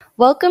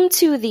Welcome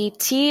to the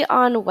Tea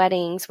on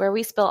Weddings, where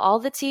we spill all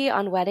the tea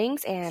on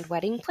weddings and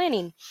wedding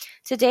planning.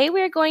 Today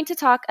we are going to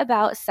talk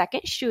about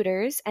second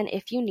shooters and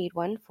if you need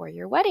one for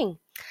your wedding.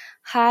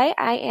 Hi,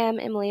 I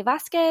am Emily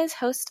Vasquez,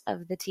 host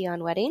of the Tea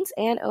on Weddings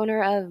and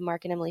owner of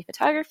Mark and Emily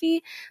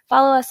Photography.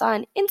 Follow us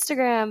on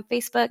Instagram,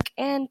 Facebook,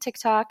 and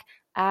TikTok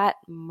at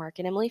Mark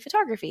and Emily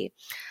Photography.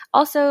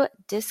 Also,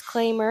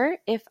 disclaimer,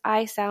 if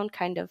I sound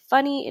kind of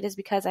funny, it is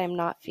because I am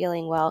not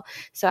feeling well.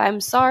 So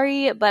I'm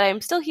sorry, but I'm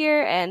still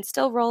here and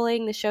still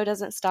rolling. The show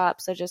doesn't stop,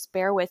 so just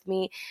bear with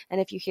me. And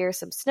if you hear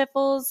some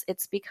sniffles,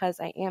 it's because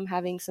I am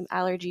having some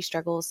allergy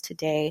struggles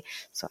today,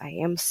 so I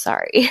am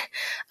sorry.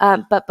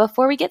 But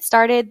before we get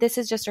started, this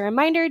is just a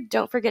reminder,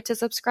 don't forget to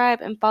subscribe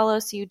and follow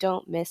so you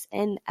don't miss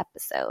an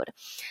episode.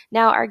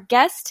 Now, our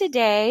guest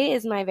today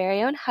is my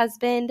very own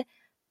husband,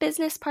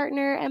 business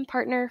partner, and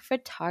partner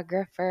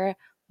photographer,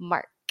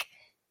 Mark.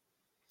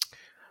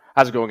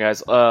 How's it going,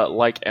 guys?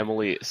 Like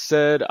Emily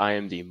said, I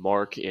am the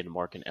Mark in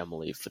Mark and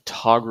Emily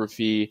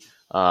Photography.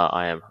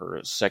 I am her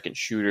second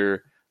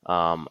shooter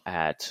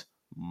at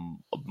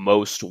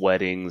most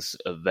weddings,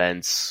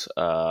 events,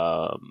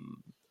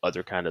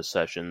 other kind of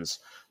sessions.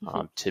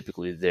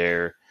 Typically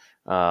there.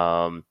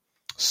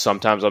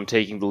 Sometimes I'm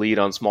taking the lead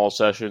on small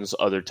sessions.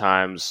 Other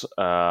times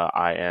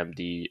I am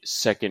the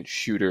second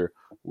shooter,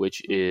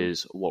 which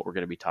is what we're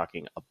going to be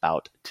talking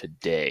about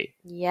today.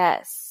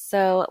 Yes.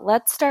 So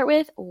let's start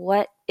with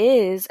what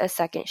is a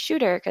second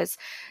shooter? Because,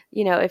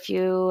 if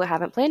you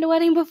haven't planned a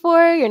wedding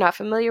before, you're not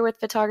familiar with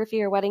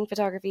photography or wedding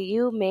photography,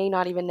 you may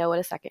not even know what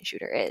a second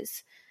shooter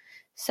is.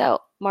 So,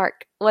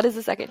 Mark, what is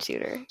a second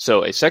shooter?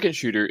 So a second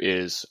shooter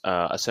is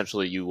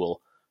essentially you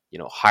will,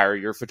 hire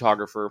your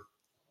photographer.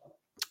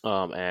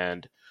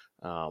 And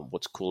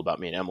what's cool about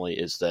me and Emily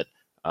is that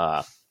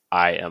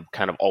I am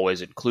kind of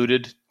always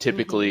included,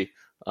 typically,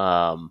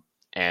 and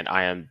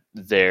I am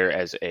there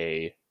as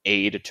a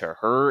aid to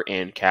her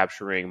in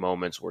capturing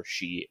moments where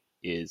she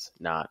is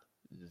not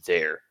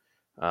there.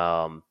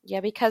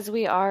 Because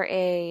we are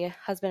a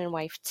husband and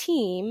wife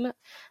team,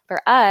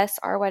 for us,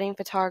 our wedding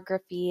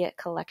photography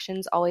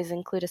collections always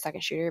include a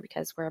second shooter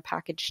because we're a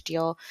package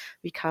deal.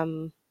 We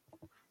come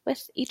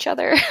with each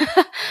other.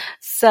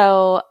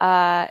 So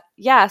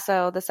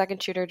the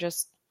second shooter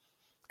just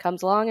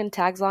comes along and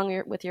tags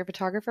along with your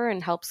photographer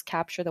and helps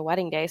capture the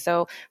wedding day.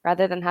 So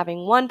rather than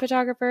having one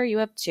photographer, you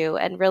have two.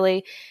 And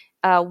really,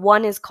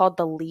 one is called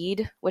the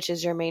lead, which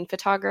is your main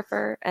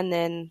photographer. And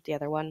then the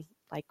other one,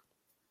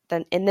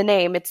 then in the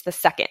name, it's the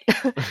second.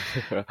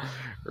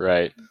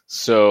 Right.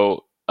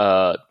 So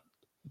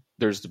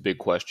there's the big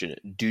question.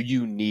 Do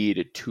you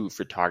need two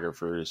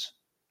photographers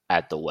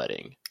at the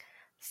wedding?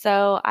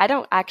 So I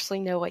don't actually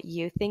know what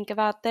you think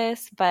about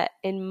this, but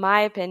in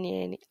my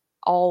opinion,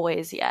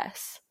 always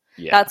yes.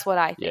 Yeah. That's what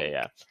I think.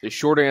 Yeah. The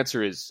short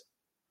answer is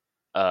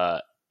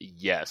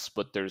yes,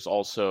 but there's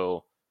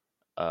also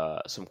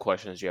some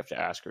questions you have to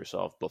ask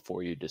yourself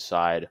before you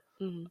decide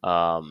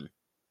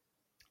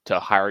to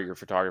hire your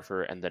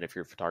photographer. And then if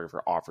your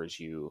photographer offers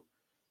you,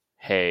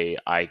 hey,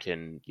 I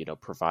can,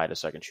 provide a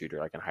second shooter,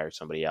 I can hire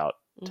somebody out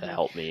to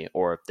help me.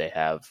 Or if they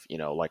have,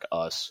 like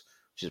us,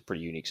 which is a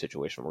pretty unique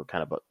situation. We're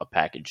kind of a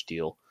package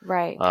deal.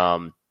 Right.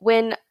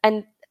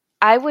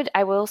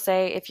 I will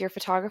say if your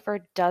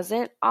photographer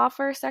doesn't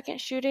offer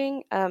second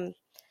shooting,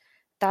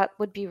 that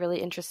would be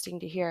really interesting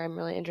to hear. I'm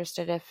really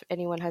interested if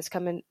anyone has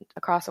come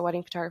across a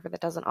wedding photographer that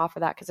doesn't offer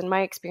that. Because in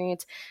my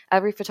experience,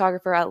 every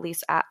photographer at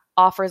least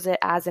offers it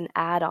as an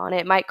add-on.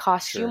 It might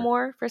cost you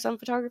more for some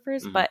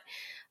photographers, but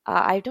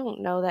I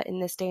don't know that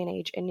in this day and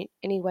age,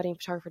 any wedding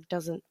photographer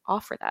doesn't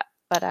offer that.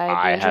 But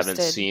I haven't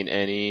seen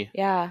any.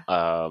 Yeah.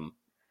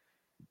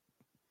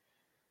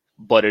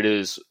 But it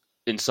is,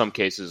 in some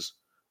cases,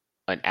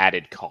 an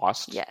added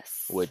cost.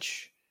 Yes.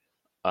 Which,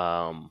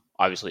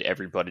 obviously,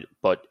 every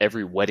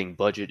wedding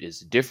budget is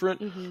different.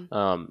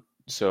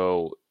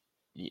 So,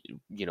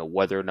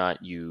 whether or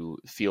not you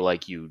feel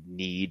like you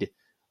need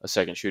a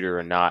second shooter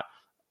or not,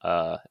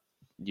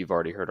 you've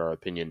already heard our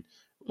opinion.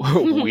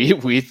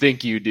 we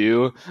think you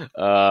do.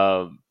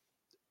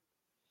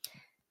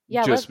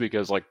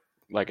 Because, like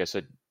I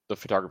said, the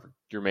photographer,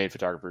 your main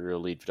photographer, your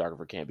lead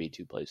photographer can't be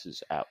two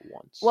places at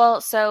once. Well,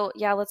 so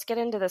let's get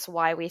into this,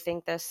 why we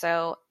think this.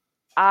 So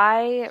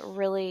I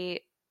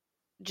really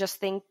just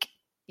think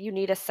you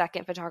need a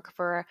second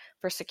photographer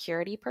for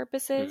security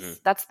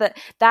purposes.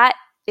 That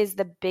is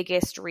the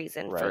biggest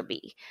reason for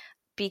me,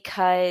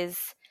 because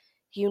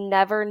you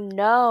never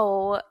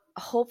know.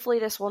 Hopefully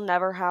this will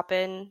never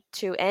happen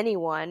to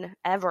anyone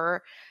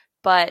ever,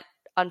 but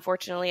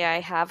unfortunately I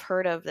have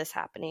heard of this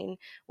happening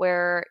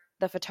where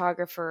the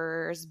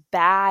photographer's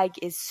bag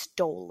is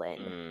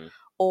stolen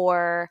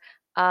or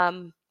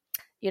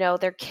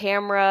their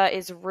camera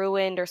is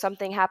ruined or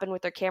something happened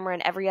with their camera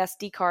and every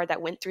SD card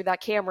that went through that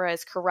camera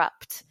is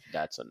corrupt.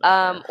 That's a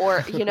nightmare.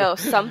 Or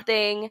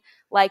something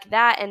like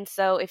that. And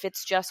so if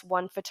it's just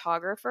one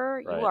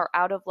photographer, you are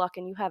out of luck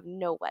and you have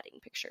no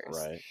wedding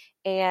pictures.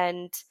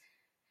 And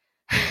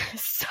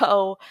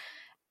so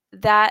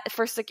that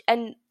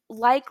and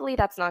likely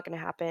that's not going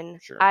to happen.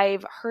 Sure.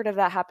 I've heard of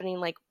that happening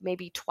like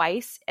maybe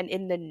twice and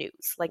in the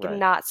news, like Right.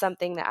 not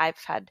something that I've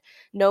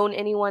known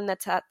anyone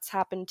that's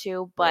happened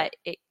to, but Right.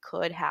 it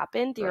could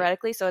happen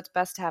theoretically. So it's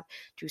best to have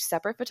 2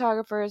 separate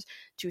photographers,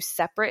 2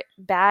 separate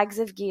bags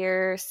of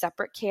gear,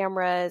 separate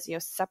cameras,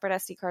 separate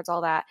SD cards,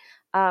 all that.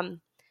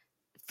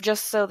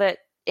 Just so that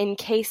in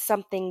case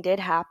something did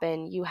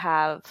happen, you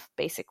have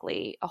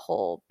basically a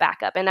whole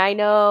backup. And I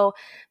know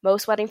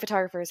most wedding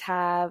photographers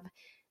have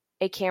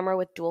a camera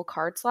with dual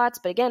card slots,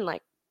 but again,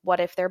 like, what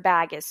if their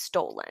bag is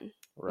stolen?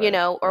 Right.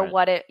 Or right.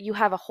 what if you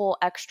have a whole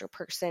extra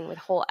person with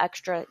whole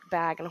extra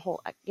bag and a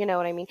whole, you know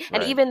what I mean?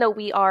 And Right. even though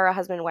we are a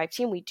husband and wife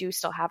team, we do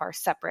still have our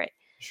separate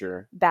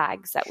Sure.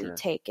 bags that we Sure.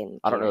 take. And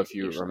I don't know if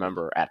you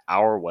remember at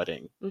our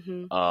wedding,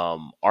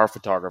 our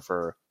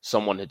photographer,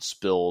 someone had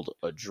spilled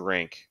a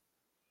drink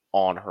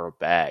on her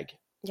bag.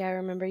 Yeah, I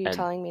remember you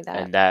telling me that.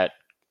 And that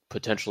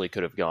potentially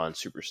could have gone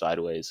super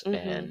sideways,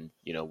 and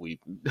we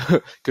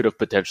could have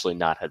potentially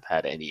not have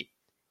had any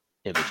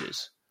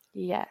images.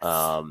 Yes.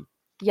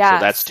 Yeah. So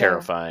that's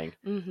terrifying.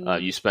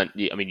 You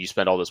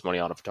spend all this money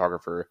on a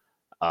photographer,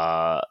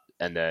 and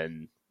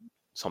then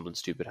something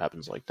stupid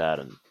happens like that,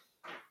 and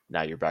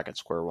now you're back at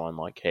square one.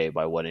 Like, hey,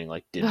 my wedding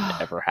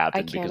didn't ever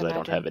happen because I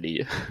don't have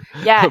any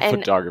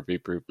photography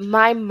proof.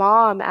 My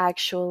mom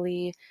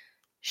actually,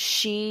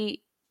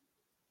 she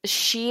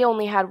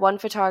only had one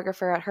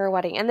photographer at her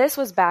wedding, and this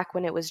was back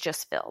when it was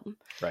just film.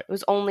 Right. It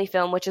was only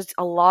film, which is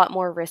a lot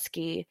more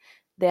risky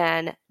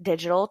than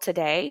digital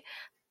today.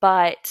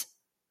 But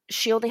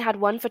she only had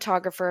one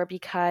photographer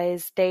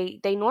because they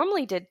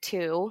normally did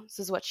 2. This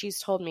is what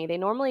she's told me. They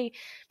normally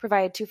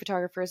provided 2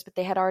 photographers, but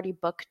they had already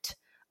booked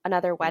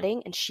another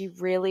wedding, and she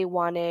really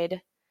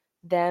wanted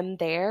them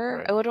there.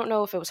 Right. I don't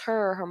know if it was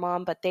her or her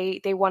mom, but they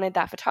wanted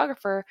that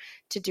photographer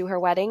to do her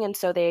wedding, and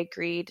so they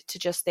agreed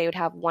to they would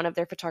have one of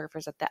their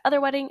photographers at the other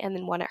wedding and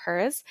then one at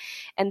hers.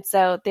 And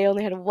so they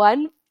only had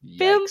one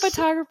film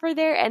photographer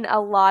there, and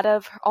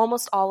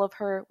almost all of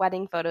her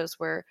wedding photos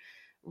were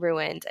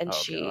ruined, and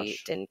she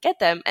didn't get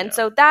them. And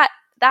so that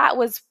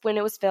was when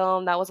it was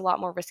filmed. That was a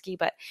lot more risky,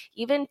 but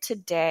even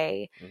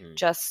today,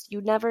 just, you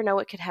never know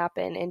what could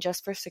happen. And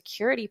just for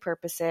security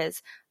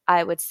purposes,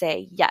 I would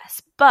say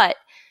yes, but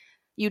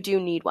you do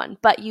need one.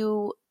 But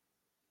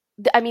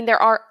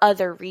there are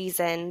other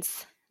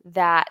reasons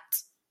that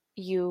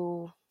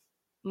you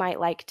might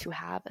like to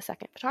have a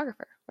second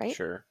photographer, right?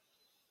 Sure.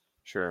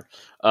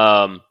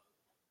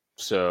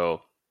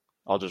 So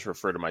I'll just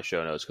refer to my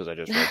show notes because I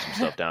just wrote some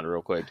stuff down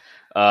real quick.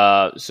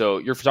 So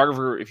your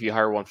photographer, if you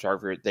hire one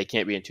photographer, they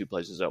can't be in 2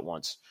 places at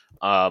once.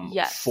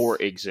 Yes. For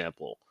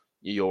example,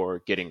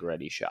 your getting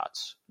ready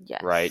shots.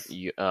 Yes. Right?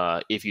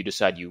 If you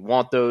decide you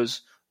want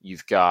those,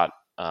 you've got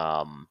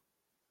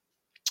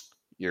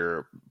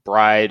your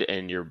bride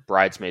and your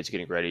bridesmaids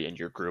getting ready, and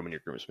your groom and your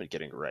groomsmen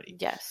getting ready.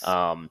 Yes.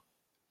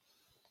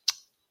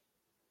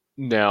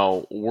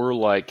 Now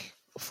we're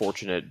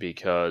fortunate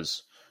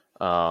because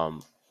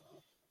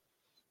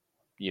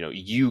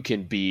you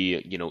can be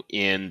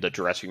in the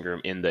dressing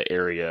room in the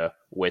area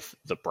with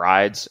the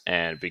brides,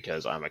 and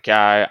because I'm a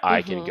guy,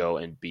 I can go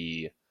and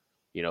be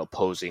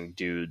posing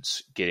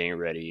dudes getting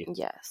ready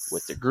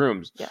with the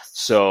grooms. Yes.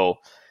 So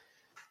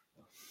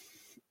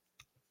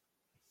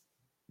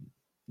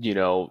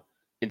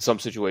in some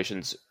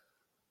situations,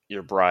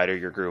 your bride or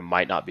your groom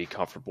might not be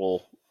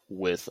comfortable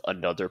with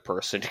another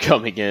person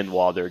coming in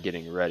while they're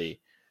getting ready,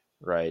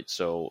 right?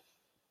 So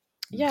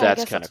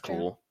that's kind of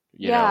cool.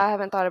 I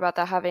haven't thought about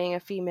that, having a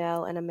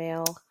female and a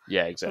male.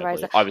 Yeah, exactly.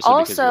 Supervisor. Obviously,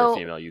 also, because you're a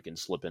female, you can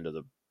slip into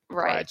the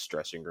bride's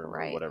dressing room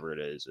or whatever it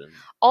is. And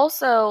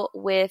also,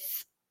 with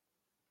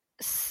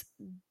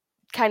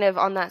kind of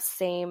on that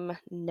same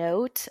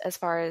note, as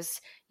far as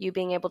you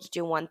being able to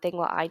do one thing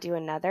while I do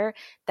another,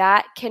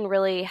 that can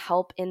really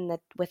help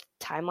with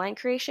timeline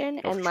creation.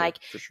 And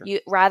for sure.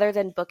 You, rather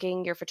than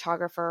booking your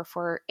photographer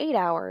for 8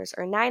 hours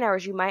or 9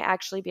 hours, you might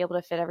actually be able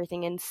to fit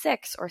everything in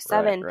 6 or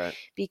 7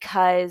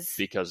 because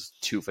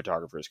 2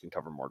 photographers can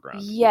cover more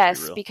ground.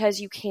 Yes,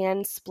 because you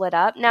can split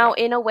up. Now,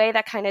 in a way,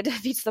 that kind of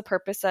defeats the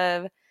purpose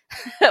of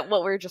what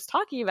we were just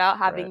talking about,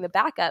 having the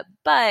backup,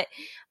 but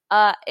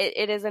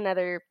it is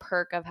another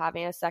perk of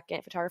having a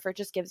second photographer. It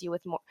just gives you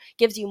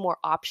more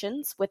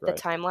options with the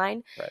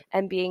timeline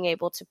and being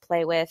able to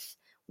play with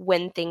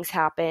when things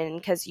happen,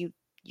 because you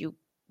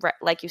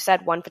like you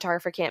said, one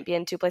photographer can't be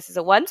in 2 places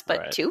at once,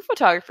 but 2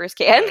 photographers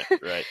can.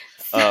 Right.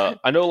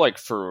 I know,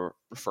 for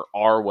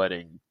our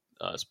wedding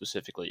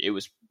specifically, it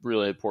was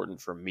really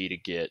important for me to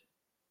get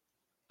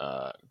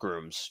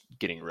grooms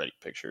getting ready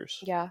pictures.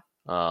 Yeah.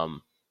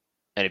 And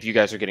if you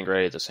guys are getting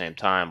ready at the same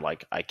time,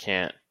 I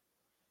can't.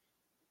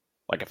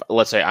 If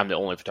let's say I'm the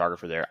only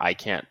photographer there, I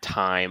can't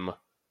time.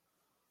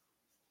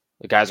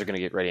 The guys are going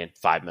to get ready in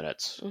 5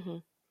 minutes,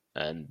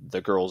 and the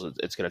girls,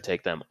 it's going to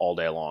take them all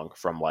day long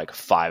from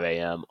 5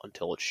 a.m.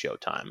 until it's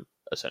showtime,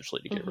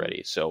 essentially, to get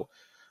ready. So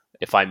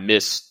if I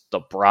miss the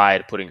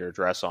bride putting her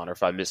dress on, or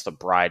if I miss the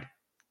bride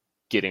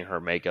getting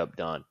her makeup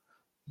done,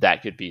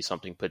 that could be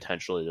something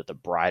potentially that the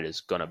bride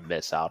is going to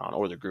miss out on,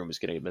 or the groom is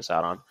going to miss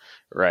out on,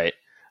 right?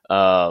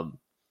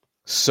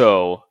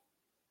 So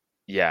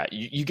yeah,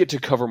 you get to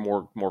cover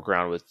more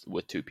ground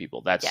with two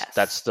people. Yes.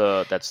 That's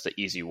the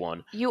easy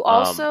one. You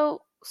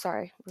also,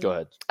 sorry. Go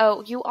ahead.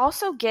 Oh, you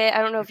also get,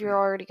 I don't know if you're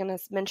already going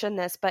to mention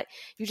this, but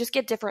you just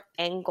get different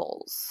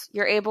angles.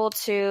 You're able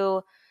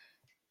to,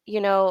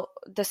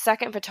 the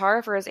second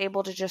photographer is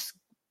able to just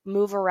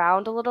move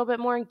around a little bit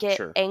more and get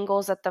Sure.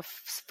 angles that the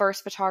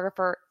first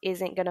photographer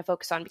isn't going to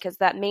focus on, because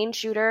that main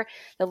shooter,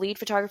 the lead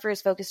photographer,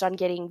 is focused on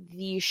getting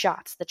these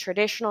shots, the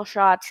traditional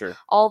shots, Sure.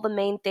 all the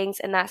main things,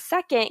 and that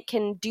second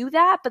can do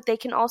that, but they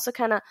can also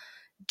kind of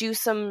do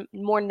some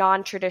more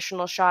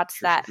non-traditional shots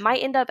that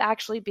might end up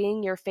actually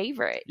being your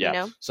favorite.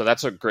 Yeah. So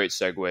that's a great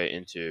segue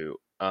into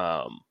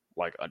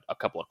like a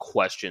couple of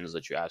questions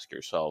that you ask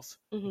yourself.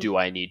 Mhm. Do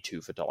I need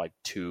two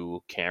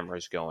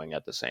cameras going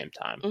at the same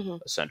time? Mhm.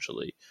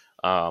 Essentially,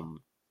 how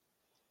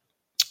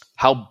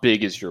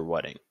big is your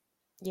wedding?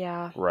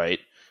 Yeah. Right.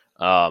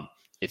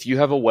 If you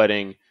have a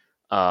wedding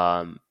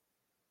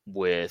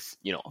with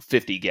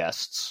 50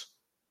 guests,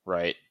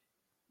 right?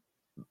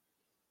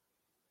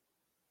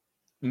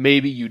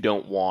 Maybe you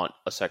don't want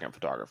a second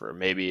photographer.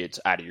 Maybe it's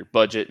out of your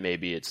budget.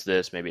 Maybe it's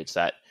this. Maybe it's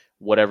that.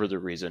 Whatever the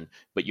reason,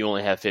 but you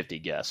only have 50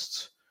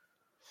 guests.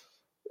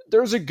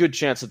 There's a good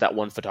chance that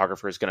one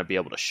photographer is going to be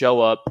able to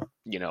show up,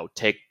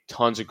 take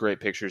tons of great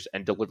pictures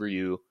and deliver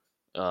you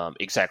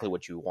exactly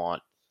what you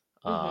want,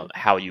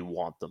 how you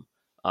want them.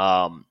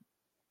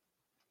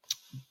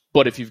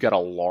 But if you've got a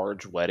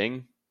large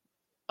wedding,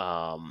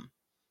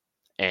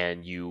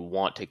 and you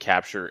want to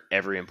capture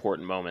every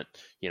important moment,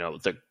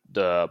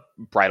 the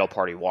bridal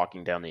party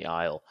walking down the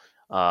aisle,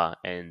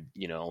 and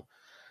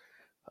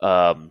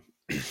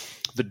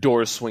the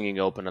doors swinging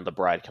open and the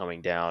bride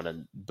coming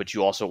down, but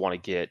you also want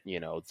to get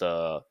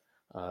the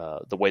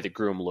way the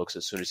groom looks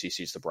as soon as he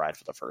sees the bride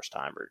for the first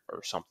time,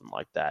 or something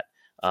like that.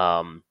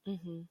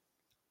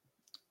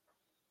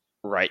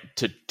 Right,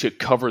 to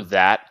cover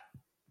that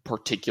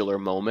particular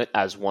moment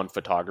as one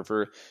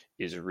photographer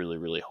is really,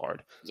 really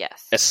hard.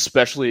 Yes.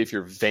 Especially if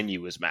your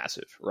venue is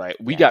massive, right?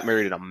 We got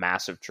married in a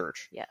massive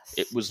church. Yes.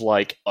 It was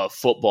like a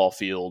football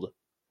field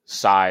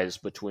size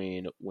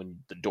between when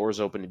the doors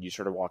opened and you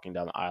started walking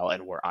down the aisle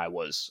and where I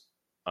was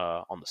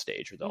on the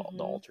stage, or the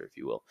altar, if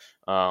you will.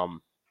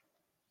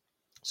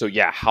 So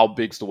yeah, how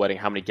big's the wedding?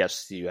 How many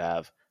guests do you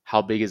have?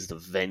 How big is the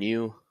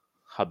venue?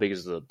 How big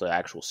is the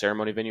actual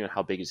ceremony venue? And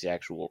how big is the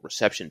actual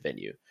reception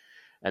venue?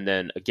 And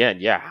then again,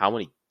 yeah, how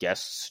many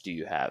guests do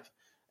you have?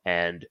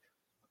 And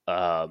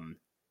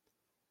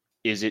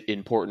is it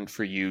important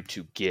for you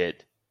to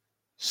get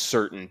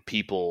certain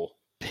people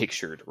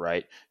pictured,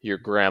 right? Your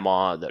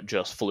grandma that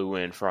just flew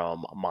in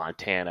from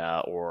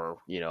Montana, or,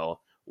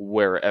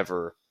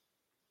 wherever,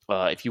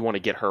 if you want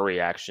to get her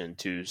reaction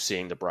to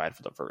seeing the bride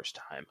for the first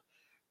time,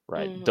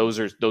 right? Those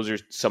are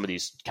some of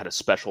these kind of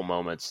special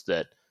moments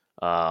that,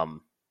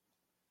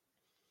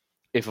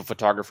 if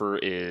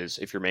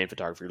your main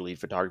photographer, your lead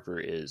photographer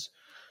is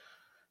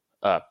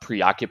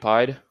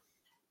preoccupied,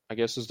 I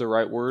guess is the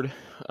right word,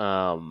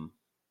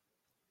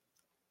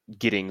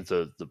 getting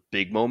the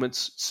big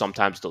moments,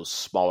 sometimes those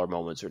smaller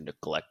moments are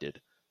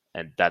neglected.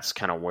 And that's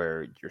kind of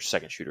where your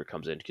second shooter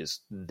comes in,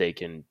 because they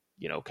can,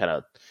 kind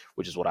of,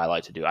 which is what I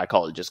like to do. I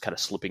call it just kind of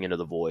slipping into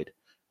the void,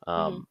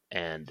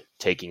 and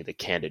taking the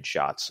candid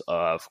shots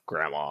of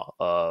grandma,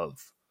 of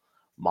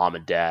mom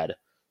and dad.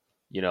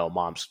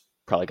 Mom's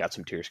probably got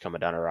some tears coming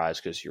down her eyes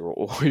because your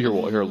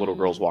little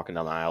girl's walking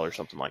down the aisle or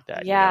something like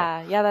that.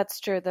 Yeah, that's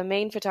true. The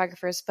main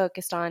photographer is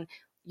focused on,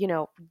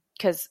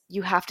 because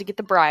you have to get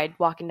the bride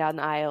walking down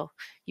the aisle.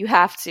 You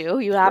have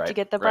to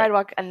get the bride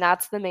walk, and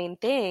that's the main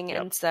thing.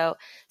 Yep. And so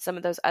some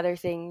of those other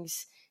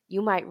things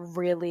you might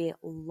really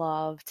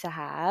love to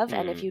have,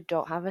 and if you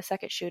don't have a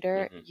second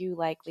shooter, you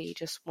likely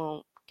just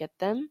won't get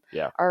them,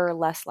 or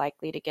less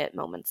likely to get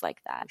moments like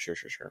that. Sure.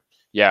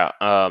 Yeah.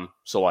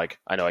 So like,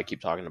 I know I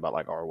keep talking about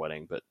like our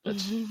wedding, but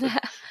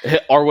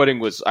our wedding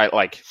was, I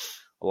like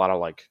a lot of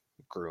like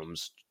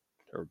grooms,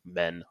 or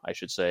men, I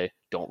should say,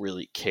 don't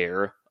really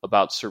care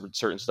about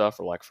certain stuff,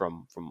 or like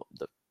from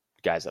the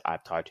guys that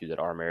I've talked to that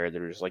are married,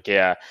 they're just like,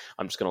 yeah,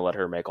 I'm just gonna let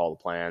her make all the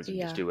plans and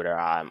just do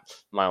whatever.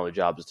 My only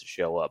job is to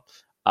show up.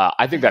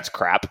 I think that's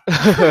crap.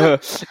 I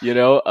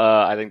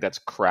think that's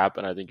crap,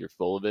 and I think you're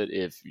full of it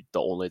if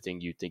the only thing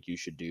you think you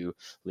should do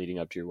leading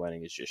up to your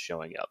wedding is just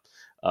showing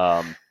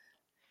up.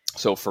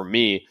 So for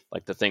me,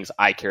 like the things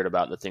I cared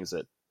about, and the things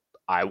that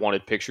I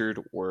wanted pictured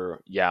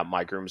were,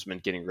 my groomsmen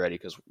getting ready,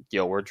 because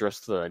we're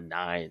dressed to the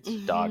nines,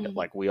 dog.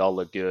 Like, we all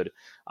look good.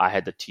 I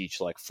had to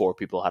teach like 4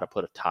 people how to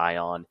put a tie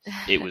on.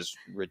 It was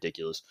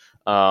ridiculous.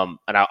 And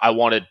I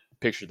wanted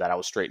picture that I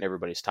was straightening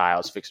everybody's tie. I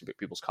was fixing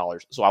people's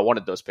collars. So I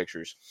wanted those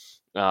pictures.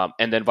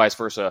 And then vice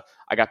versa.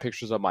 I got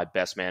pictures of my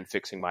best man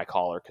fixing my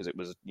collar, because it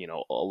was, a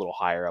little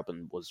higher up,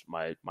 and was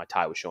my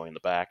tie was showing in the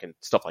back and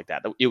stuff like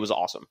that. It was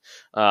awesome.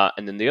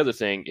 And then the other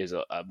thing is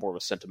a more of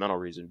a sentimental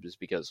reason, is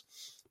because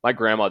my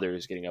grandmother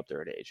is getting up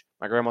there in age.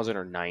 My grandma's in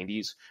her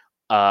 90s.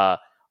 I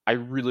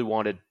really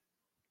wanted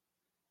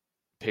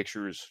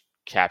pictures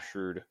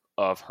captured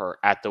of her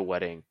at the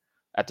wedding,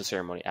 at the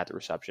ceremony, at the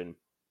reception.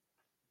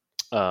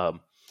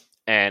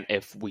 And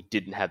if we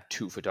didn't have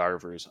two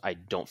photographers, I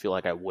don't feel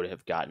like I would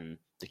have gotten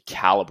the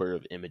caliber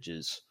of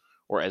images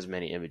or as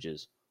many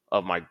images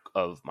of my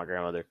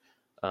grandmother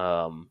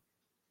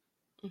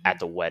at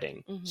the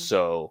wedding.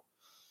 So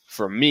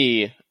for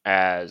me,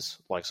 as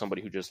like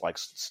somebody who just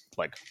likes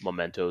like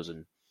mementos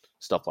and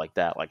stuff like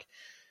that, like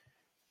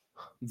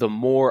the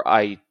more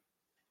I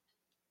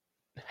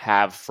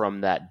have from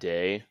that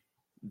day,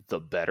 the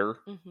better.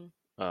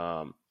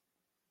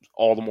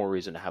 All the more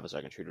reason to have a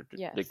second shooter.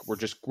 Yes. Like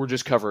we're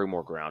just covering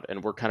more ground,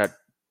 and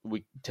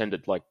we tend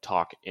to like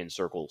talk in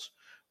circles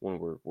when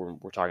we're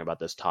talking about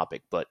this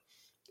topic, but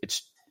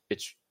it's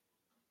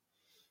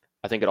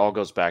I think it all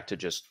goes back to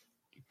just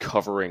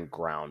covering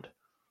ground,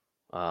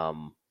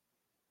 and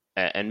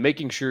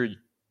making sure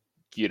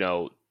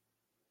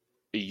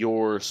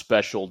your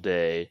special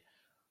day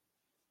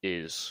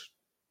is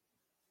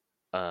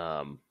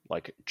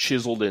like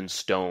chiseled in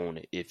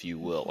stone, if you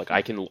will. Like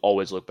I can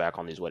always look back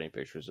on these wedding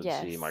pictures and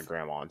see my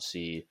grandma and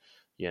see,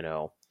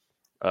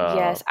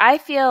 yes, I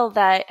feel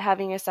that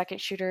having a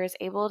second shooter is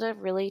able to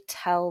really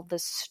tell the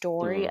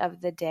story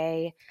of the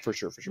day for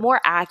sure more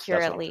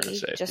accurately,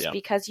 just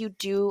because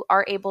you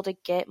are able to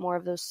get more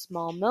of those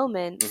small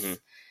moments.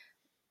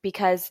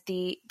 Because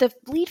the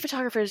lead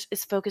photographer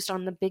is focused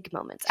on the big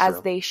moments,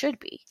 as they should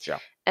be. Sure.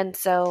 And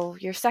so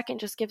your second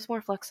just gives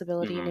more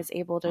flexibility and is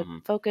able to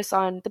focus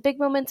on the big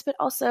moments, but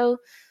also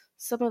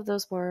some of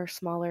those more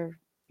smaller,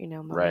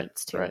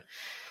 moments too. Right.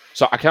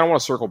 So I kind of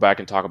want to circle back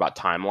and talk about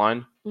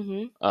timeline.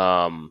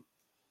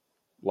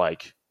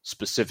 Like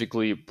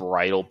specifically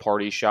bridal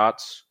party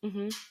shots.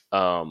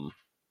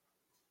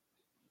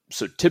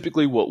 So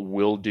typically what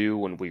we'll do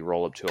when we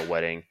roll up to a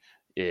wedding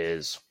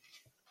is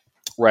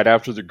right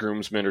after the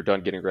groomsmen are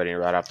done getting ready,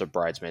 right after the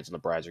bridesmaids and the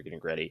brides are getting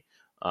ready,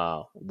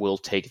 we'll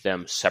take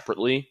them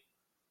separately.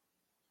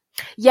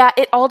 Yeah,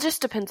 it all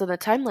just depends on the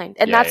timeline.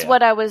 And that's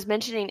what I was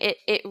mentioning.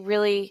 It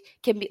really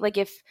can be like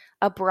if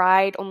a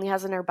bride only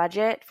has in her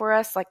budget for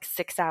us like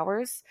 6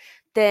 hours,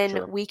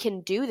 then we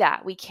can do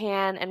that. We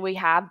can, and we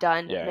have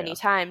done many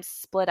times,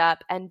 split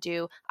up and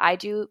I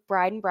do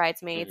bride and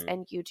bridesmaids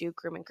and you do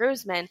groom and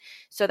groomsmen,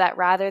 so that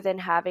rather than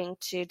having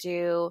to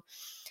do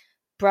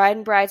bride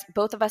and brides,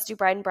 both of us do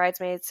bride and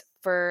bridesmaids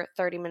for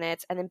 30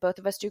 minutes, and then both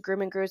of us do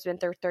groom and groomsmen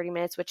for 30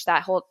 minutes, which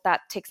that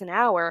takes an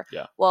hour.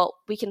 Well,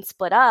 we can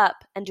split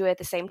up and do it at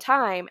the same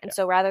time, and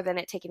so rather than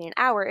it taking an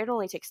hour, it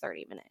only takes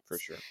 30 minutes. For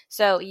sure.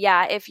 So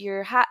yeah, if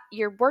you're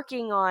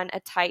working on a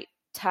tight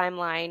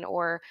timeline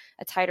or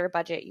a tighter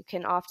budget, you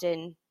can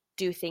often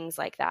do things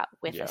like that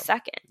with a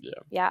second.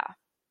 Yeah.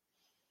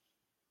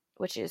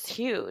 Which is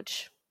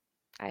huge,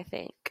 I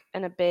think,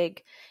 and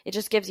it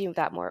just gives you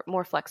that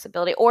more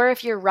flexibility. Or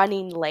if you're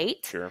running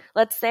late,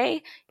 let's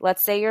say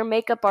your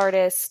makeup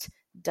artist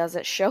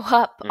doesn't show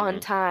up on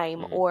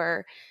time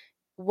or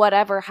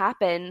whatever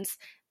happens,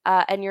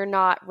 and you're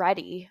not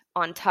ready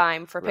on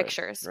time for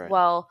pictures.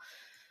 Well,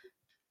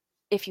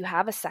 if you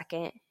have a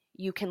second,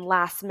 you can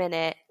last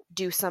minute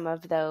do some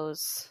of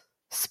those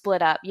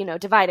split up,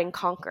 divide and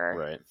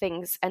conquer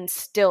things and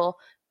still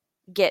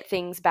get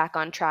things back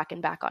on track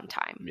and back on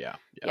time. Yeah.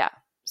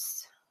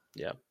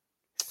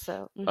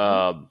 So,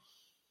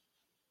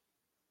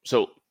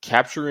 so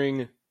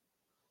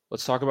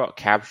let's talk about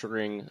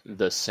capturing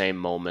the same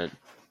moment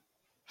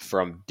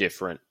from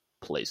different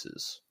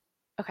places.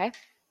 Okay.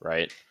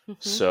 Right.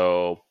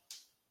 So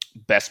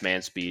best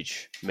man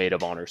speech, maid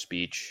of honor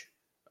speech.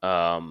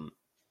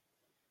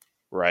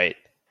 Right.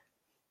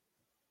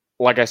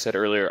 Like I said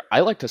earlier,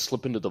 I like to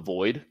slip into the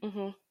void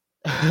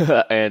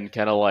and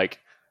kind of like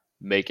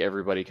make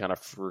everybody kind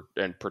of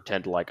and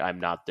pretend like I'm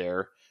not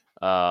there,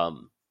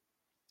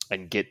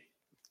 and get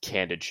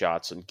candid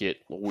shots and get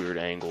weird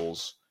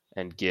angles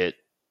and get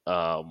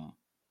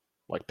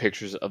like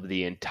pictures of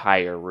the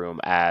entire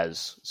room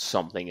as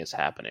something is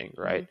happening,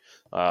 right?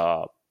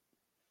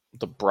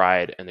 The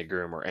bride and the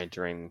groom are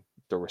entering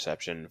the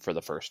reception for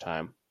the first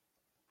time.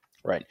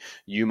 Right.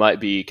 You might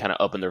be kind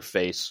of up in their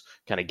face,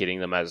 kind of getting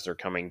them as they're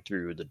coming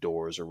through the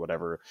doors or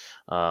whatever,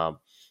 and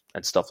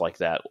stuff like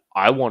that.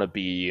 I want to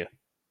be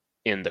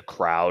in the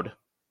crowd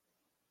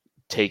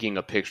taking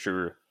a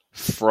picture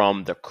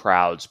from the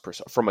crowd's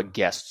from a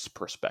guest's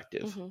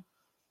perspective,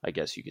 I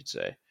guess you could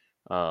say.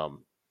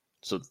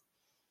 So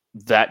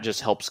that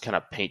just helps kind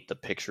of paint the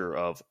picture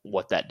of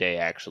what that day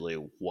actually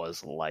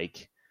was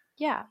like.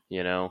 Yeah.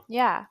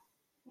 Yeah.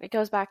 It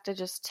goes back to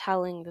just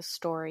telling the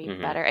story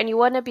better. And you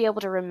want to be able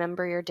to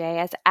remember your day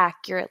as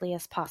accurately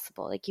as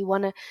possible. Like you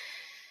want to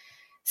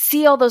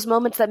see all those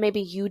moments that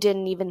maybe you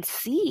didn't even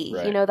see,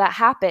 that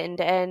happened.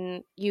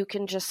 And you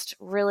can just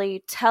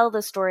really tell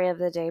the story of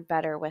the day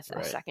better with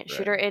a second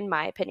shooter, in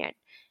my opinion.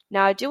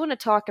 Now, I do want to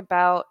talk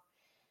about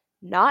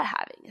not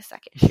having a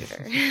second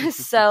shooter.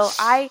 So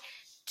I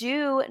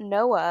do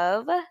know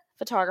of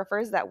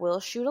photographers that will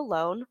shoot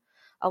alone.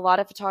 A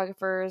lot of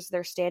photographers,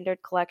 their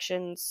standard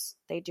collections,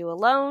 they do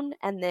alone,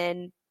 and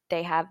then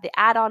they have the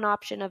add-on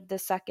option of the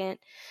second.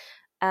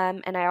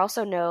 And I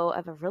also know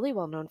of a really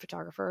well-known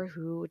photographer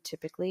who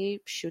typically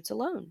shoots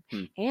alone.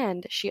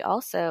 And she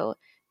also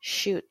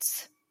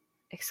shoots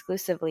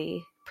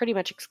exclusively pretty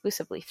much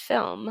exclusively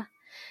film.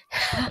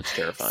 That's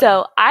terrifying.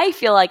 So I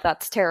feel like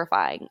that's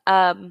terrifying.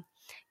 I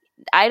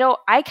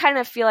kind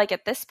of feel like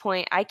at this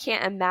point, I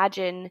can't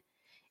imagine.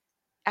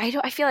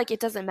 I feel like it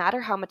doesn't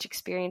matter how much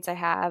experience I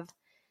have,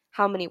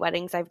 how many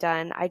weddings I've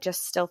done. I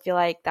just still feel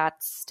like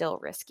that's still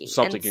risky.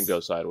 Something can go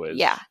sideways.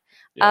 Yeah.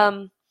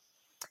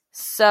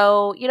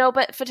 So,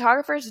 but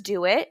photographers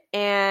do it,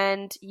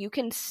 and you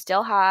can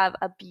still have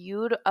a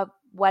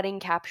wedding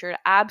captured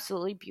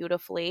absolutely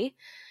beautifully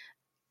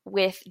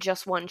with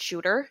just one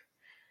shooter.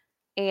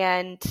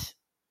 And,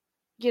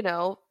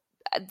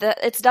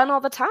 it's done all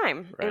the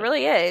time. Right. It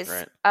really is.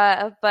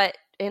 Right. But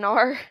in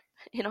our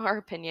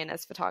opinion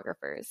as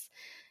photographers,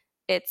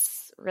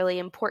 it's really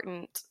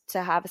important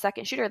to have a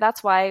second shooter.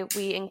 That's why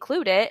we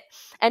include it.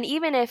 And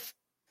even if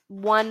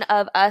one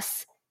of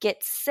us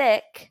gets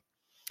sick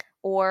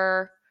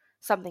or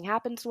something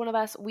happens to one of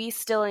us, we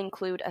still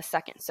include a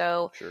second.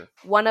 So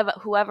one of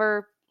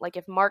whoever, like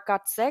if Mark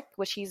got sick,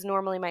 which he's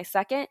normally my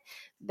second,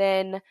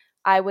 then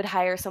I would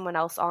hire someone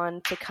else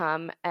on to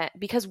come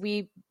because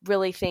we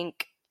really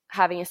think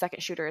having a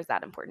second shooter is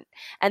that important.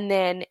 And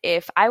then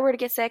if I were to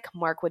get sick,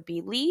 Mark would be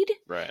lead,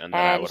 right?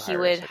 And he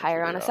would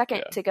hire on a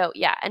second to go.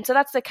 Yeah. And so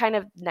that's the kind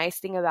of nice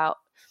thing about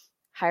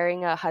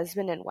hiring a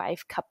husband and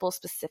wife couple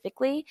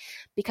specifically,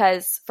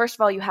 because first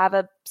of all, you have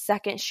a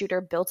second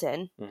shooter built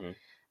in. Mm-hmm.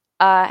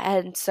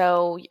 And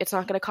so it's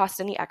not going to cost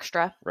any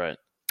extra. Right.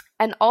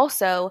 And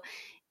also,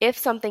 if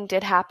something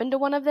did happen to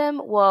one of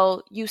them,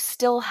 well, you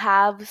still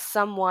have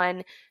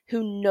someone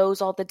who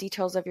knows all the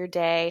details of your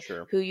day,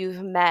 who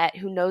you've met,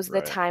 who knows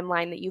the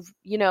timeline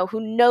that who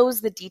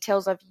knows the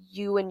details of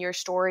you and your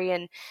story.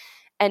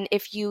 And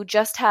if you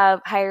just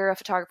hire a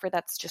photographer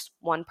that's just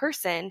one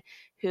person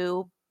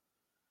who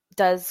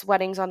does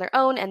weddings on their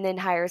own and then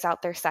hires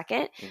out their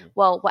second,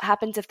 well, what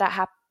happens if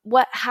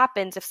what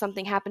happens if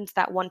something happens to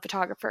that one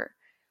photographer?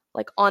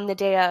 Like on the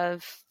day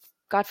of,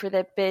 God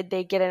forbid,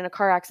 they get in a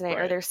car accident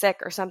or they're sick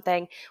or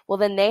something. Well,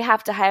 then they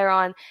have to hire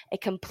on a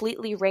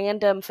completely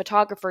random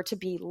photographer to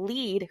be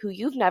lead who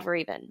you've never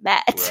even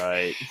met.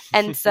 Right.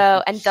 And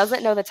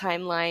doesn't know the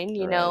timeline,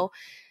 you know?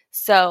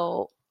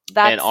 So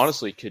that's... And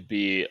honestly could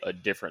be a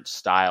different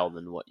style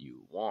than what you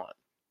want.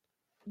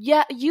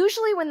 Yeah,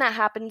 usually when that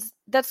happens,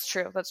 that's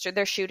true.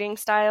 Their shooting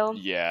style.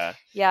 Yeah.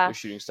 Yeah. Their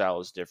shooting style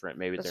is different.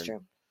 Maybe that's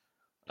true.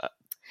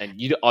 And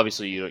you're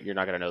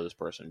not going to know this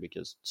person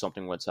because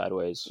something went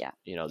sideways. Yeah.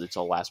 It's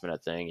a last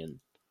minute thing. And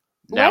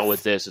now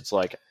with this, it's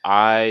like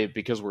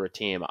because we're a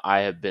team,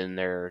 I have been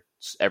there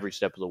every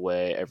step of the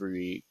way,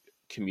 every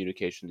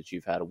communication that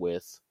you've had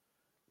with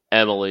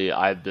Emily.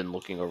 I've been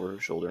looking over her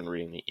shoulder and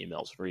reading the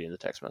emails, reading the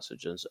text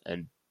messages.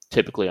 And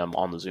typically I'm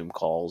on the Zoom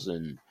calls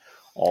and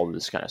all of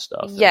this kind of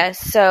stuff. Yes.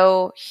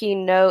 So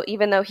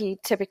even though he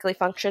typically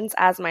functions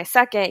as my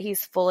second,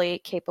 he's fully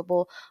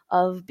capable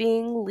of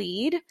being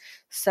lead.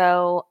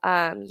 So,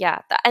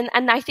 yeah.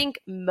 And I think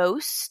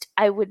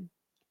I would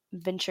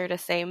venture to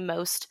say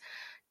most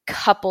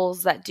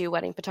couples that do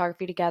wedding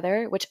photography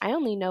together, which I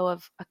only know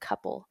of a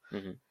couple,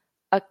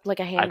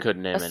 like a I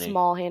couldn't name any.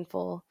 Small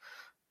handful.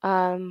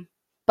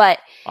 But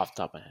off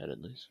the top of my head,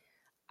 at least.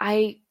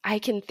 I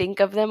can think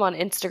of them on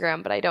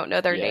Instagram, but I don't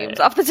know their names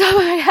off the top of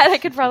my head. I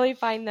could probably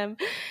find them.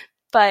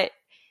 But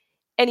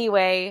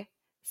anyway,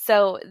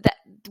 so that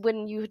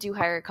when you do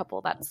hire a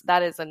couple,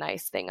 that is a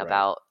nice thing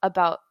about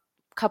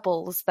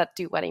couples that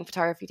do wedding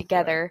photography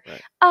together.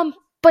 Right.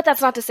 But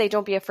that's not to say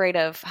don't be afraid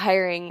of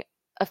hiring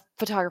a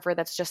photographer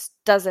that's just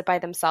does it by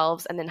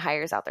themselves and then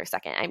hires out their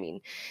second. I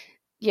mean,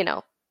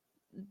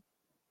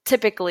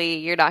 typically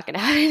you're not going to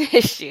have an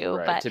issue.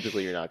 Right. But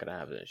typically you're not going to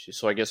have an issue.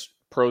 So I guess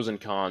pros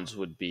and cons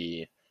to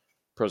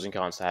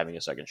having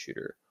a second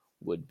shooter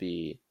would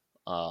be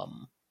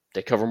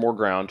they cover more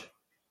ground.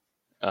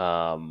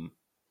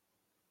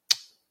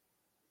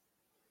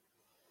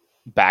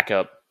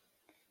 Backup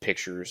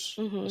pictures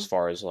as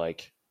far as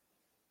like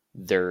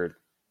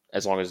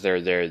as long as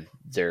they're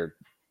there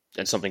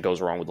and something goes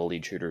wrong with the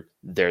lead shooter,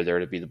 they're there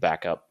to be the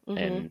backup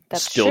and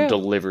still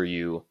deliver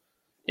you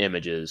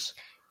images.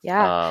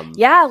 Yeah.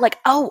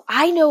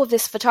 I know of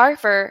this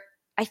photographer.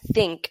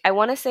 I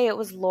want to say it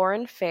was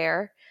Lauren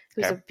Fair,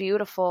 who's a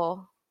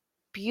beautiful,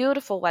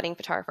 beautiful wedding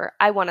photographer.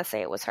 I want to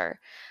say it was her.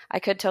 I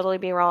could totally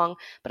be wrong,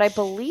 but I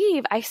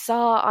believe I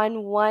saw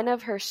on one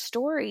of her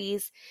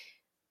stories,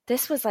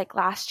 this was like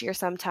last year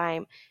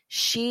sometime,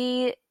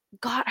 she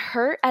got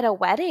hurt at a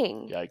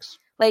wedding. Yikes.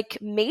 Like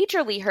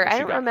majorly hurt. I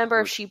don't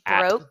remember if she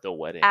broke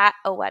at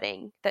a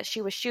wedding that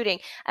she was shooting.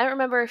 I don't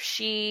remember if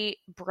she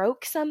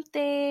broke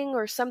something,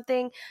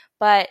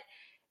 but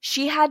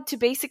she had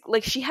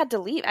to she had to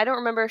leave. I don't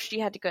remember if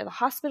she had to go to the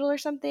hospital or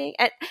something.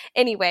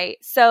 Anyway,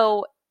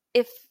 so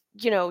if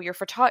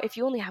if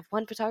you only have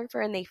one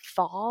photographer and they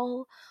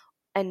fall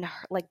and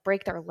like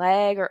break their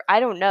leg or I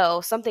don't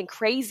know, something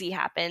crazy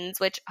happens,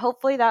 which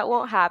hopefully that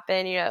won't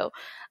happen,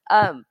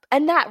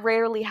 and that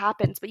rarely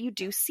happens, but you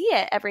do see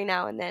it every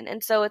now and then.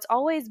 And so it's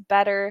always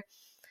better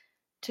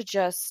to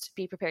just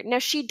be prepared. Now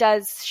she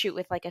does shoot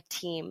with like a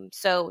team.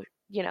 So,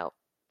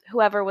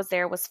 whoever was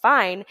there was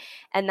fine.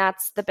 And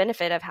that's the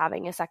benefit of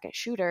having a second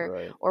shooter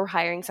Right. or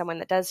hiring someone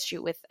that does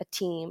shoot with a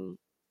team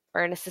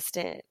or an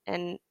assistant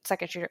and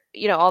second shooter,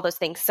 all those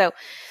things. So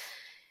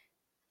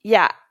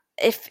yeah,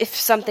 if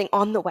something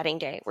on the wedding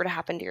day were to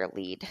happen to your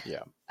lead,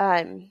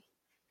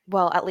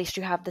 well, at least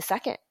you have the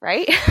second,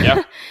 right?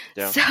 Yeah.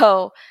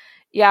 So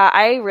yeah,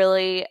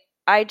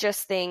 I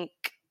just think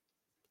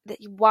that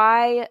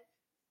why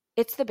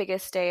it's the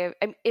biggest day of,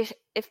 if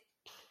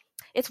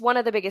it's one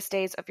of the biggest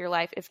days of your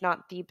life, if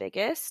not the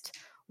biggest,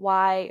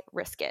 why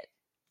risk it?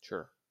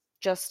 Sure.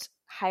 Just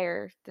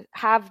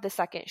have the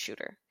second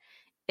shooter.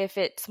 If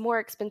it's more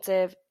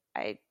expensive,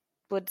 I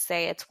would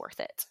say it's worth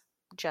it.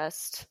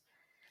 Just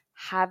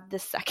have the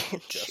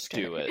second Just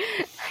shooter. do it.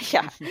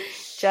 Yeah.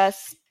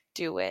 Just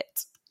do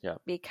it. Yeah.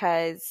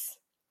 Because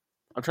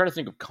I'm trying to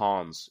think of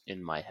cons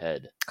in my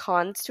head.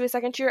 Cons to a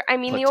second shooter? I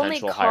mean, Potential the only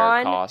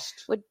higher con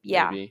cost, would,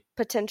 maybe.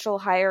 potential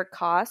higher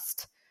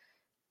cost.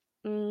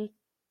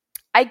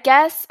 I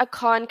guess a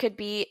con could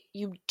be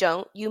you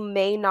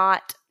may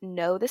not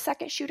know the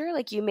second shooter.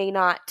 Like, you may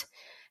not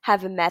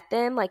have met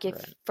them. Like,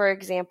 if, for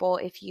example,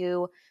 if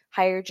you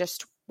hire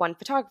just one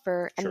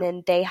photographer and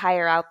then they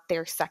hire out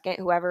their second,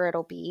 whoever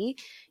it'll be,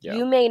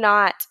 you may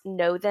not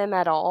know them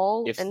at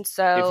all. And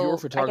so if your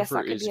photographer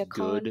I guess that could is be a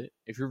con. good,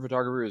 if your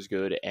photographer is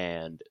good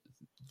and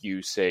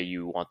you say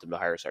you want them to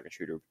hire a second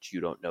shooter, but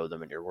you don't know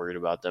them and you're worried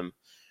about them,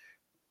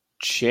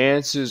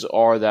 chances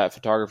are that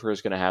photographer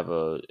is going to have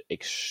a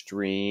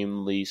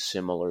extremely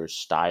similar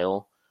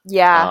style.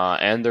 Yeah.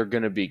 And they're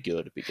going to be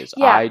good because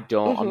Yeah.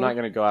 I'm not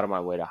going to go out of my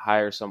way to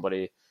hire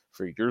somebody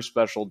for your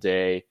special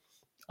day.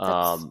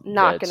 That's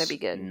not going to be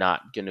good.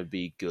 Not going to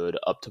be good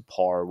up to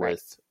par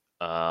with,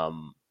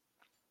 the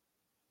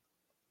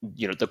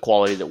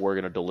quality that we're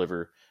going to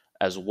deliver,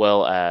 as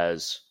well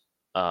as,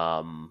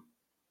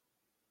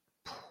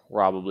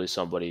 probably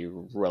somebody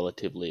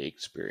relatively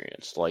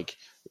experienced. Like,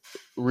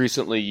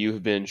 recently you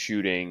have been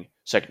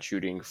second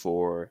shooting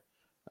for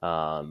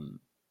a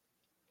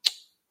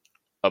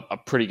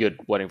pretty good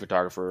wedding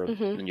photographer,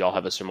 and y'all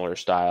have a similar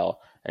style,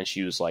 and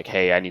she was like,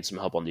 hey, I need some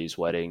help on these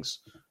weddings.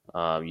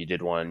 You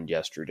did one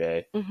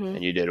yesterday,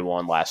 and you did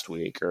one last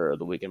week or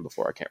the weekend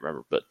before, I can't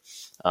remember, but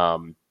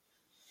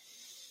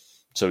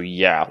so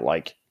yeah,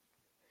 like,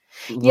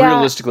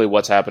 realistically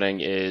what's happening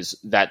is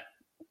that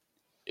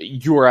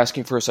you are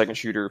asking for a second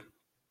shooter.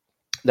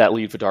 That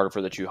lead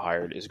photographer that you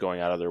hired is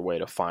going out of their way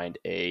to find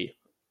a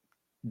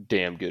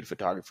damn good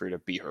photographer to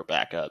be her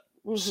backup.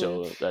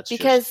 So that's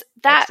because just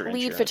that extra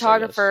lead insurance,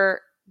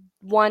 photographer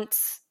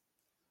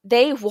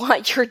they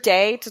want your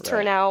day to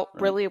turn out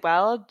really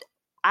well,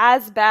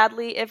 as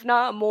badly, if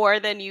not more,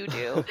 than you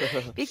do.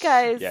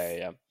 Because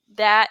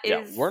that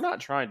is... we're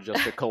not trying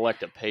just to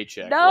collect a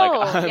paycheck.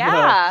 No,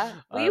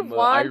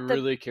 I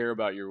really care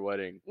about your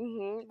wedding.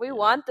 We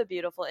want the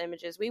beautiful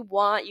images. We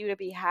want you to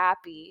be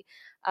happy.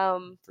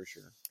 For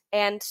sure.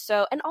 And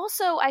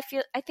also I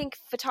think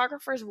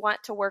photographers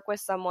want to work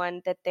with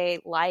someone that they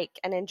like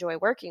and enjoy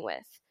working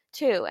with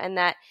too, and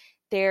that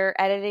their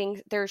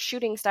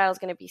shooting style is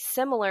going to be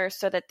similar,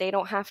 so that they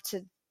don't have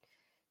to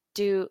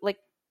do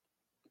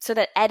so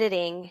that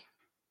editing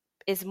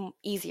is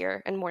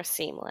easier and more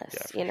seamless.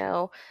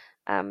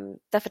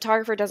 The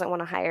photographer doesn't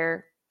want to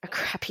hire a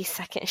crappy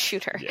second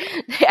shooter.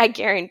 I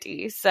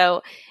guarantee you.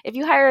 So if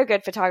you hire a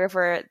good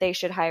photographer, they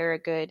should hire a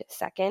good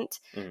second.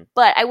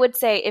 But I would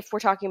say, if we're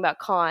talking about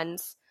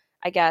cons,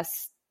 I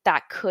guess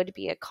that could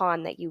be a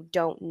con, that you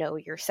don't know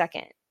your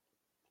second.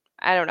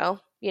 I don't know.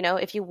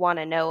 If you want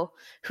to know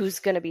who's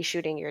going to be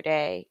shooting your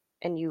day,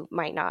 and you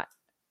might not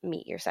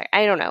meet your second.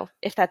 I don't know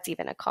if that's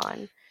even a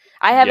con.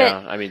 I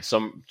haven't. Yeah, I mean,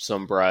 some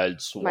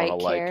brides want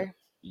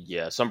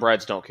to some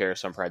brides don't care.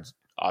 Some brides,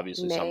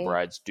 obviously, some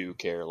brides do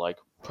care, like,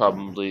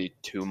 probably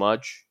too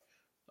much,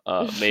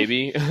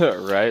 maybe,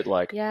 right?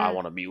 Like, I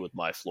want to meet with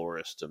my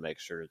florist to make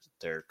sure that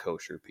they're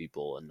kosher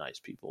people and nice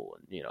people,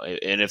 and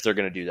and if they're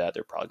going to do that,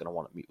 they're probably going to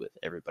want to meet with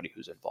everybody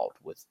who's involved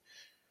with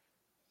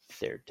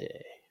their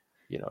day.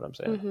 You know what I'm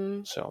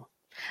saying? So,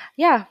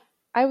 yeah,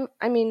 I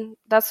mean,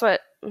 that's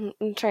what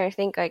I'm trying to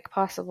think, like,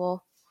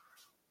 possible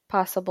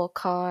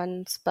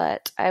cons,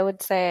 but I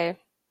would say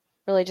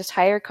really just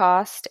higher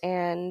cost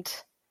and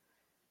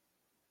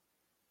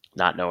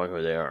not knowing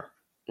who they are.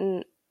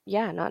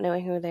 Not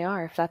knowing who they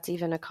are. If that's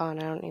even a con,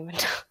 I don't even know.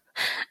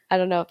 I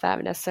don't know if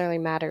that necessarily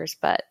matters,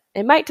 but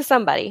it might to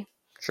somebody.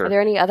 Sure. Are there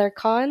any other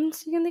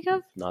cons you can think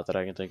of? Not that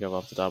I can think of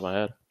off the top of my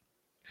head.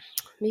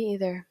 Me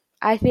either.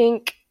 I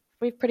think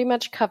we've pretty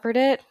much covered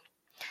it.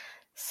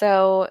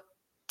 So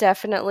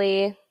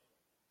definitely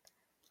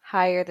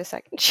hire the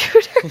second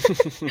shooter.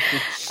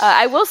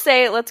 I will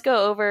say, let's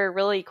go over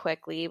really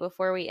quickly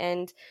before we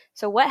end.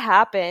 So what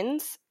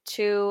happens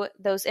to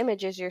those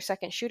images your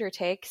second shooter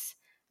takes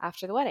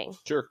after the wedding?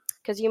 Sure.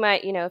 Because you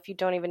might, if you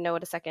don't even know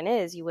what a second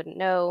is, you wouldn't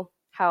know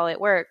how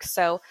it works.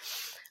 So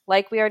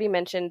like we already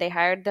mentioned, they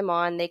hired them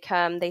on, they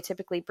come, they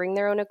typically bring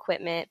their own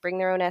equipment, bring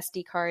their own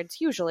SD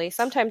cards. Usually,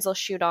 sometimes they'll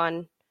shoot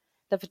on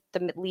the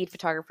lead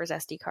photographer's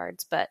SD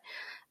cards, but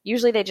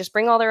usually they just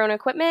bring all their own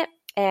equipment,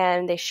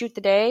 and they shoot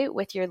the day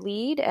with your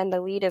lead, and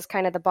the lead is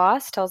kind of the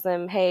boss, tells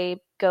them, hey,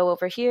 go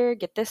over here,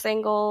 get this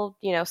angle.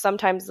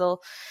 Sometimes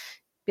they'll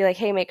be like,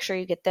 hey, make sure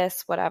you get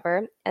this,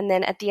 whatever. And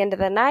then at the end of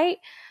the night,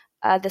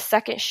 the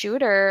second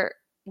shooter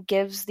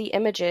gives the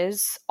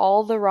images,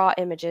 all the raw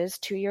images,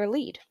 to your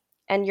lead.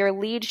 And your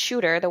lead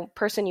shooter, the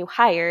person you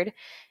hired,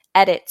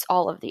 edits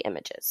all of the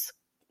images.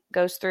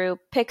 Goes through,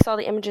 picks all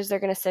the images they're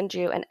going to send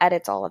you, and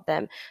edits all of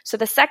them. So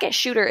the second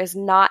shooter is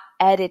not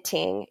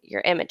editing your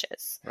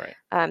images. Right.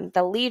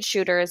 The lead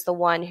shooter is the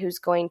one who's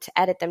going to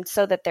edit them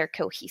so that they're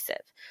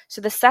cohesive.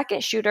 So the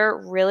second shooter,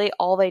 really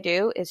all they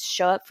do is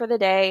show up for the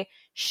day,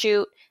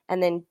 shoot,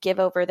 and then give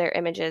over their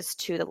images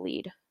to the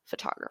lead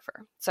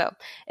photographer. So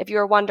if you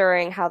were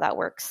wondering how that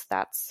works,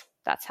 that's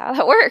how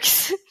that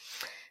works.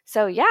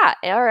 So yeah,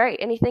 all right.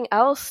 Anything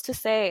else to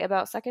say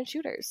about second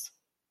shooters?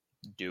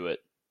 Do it.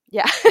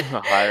 Yeah.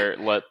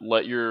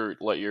 let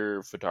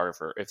your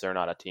photographer, if they're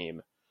not a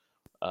team,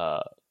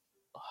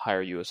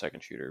 hire you a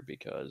second shooter,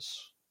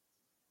 because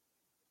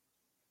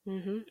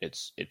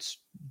it's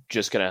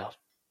just gonna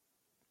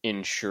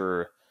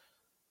ensure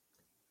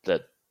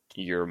that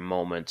your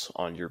moments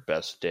on your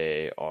best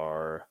day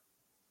are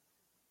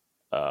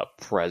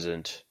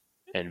present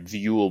and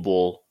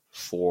viewable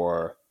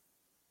for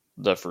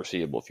the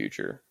foreseeable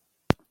future.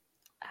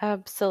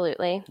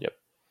 Absolutely. Yep.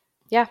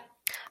 Yeah.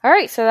 All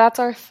right, so that's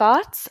our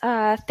thoughts.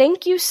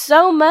 Thank you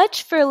so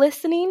much for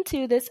listening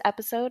to this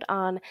episode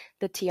on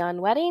the Tea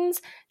on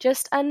Weddings.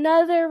 Just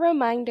another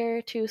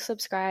reminder to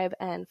subscribe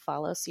and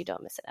follow so you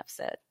don't miss an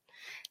episode.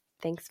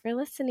 Thanks for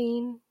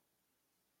listening.